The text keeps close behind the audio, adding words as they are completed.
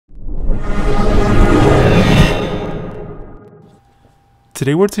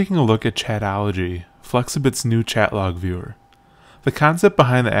Today we're taking a look at Chatology, Flexibit's new chat log viewer. The concept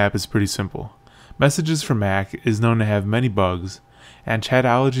behind the app is pretty simple. Messages for Mac is known to have many bugs, and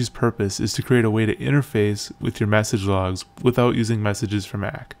Chatology's purpose is to create a way to interface with your message logs without using Messages for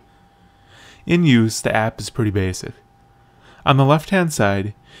Mac. In use, the app is pretty basic. On the left-hand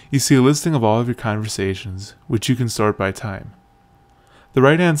side, you see a listing of all of your conversations, which you can sort by time. The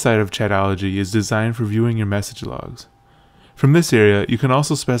right-hand side of Chatology is designed for viewing your message logs. From this area, you can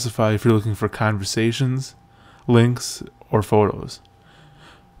also specify if you're looking for conversations, links, or photos.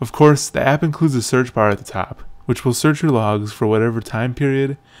 Of course, the app includes a search bar at the top, which will search your logs for whatever time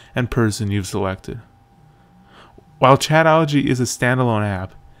period and person you've selected. While Chatology is a standalone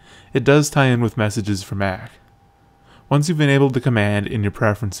app, it does tie in with Messages for Mac. Once you've enabled the command in your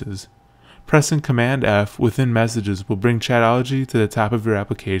preferences, pressing Command F within Messages will bring Chatology to the top of your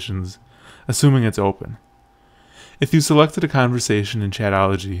applications, assuming it's open. If you selected a conversation in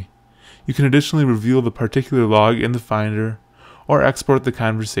Chatology, you can additionally reveal the particular log in the Finder or export the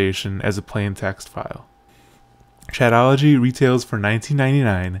conversation as a plain text file. Chatology retails for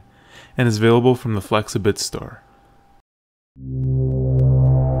 $19.99 and is available from the Flexibit store.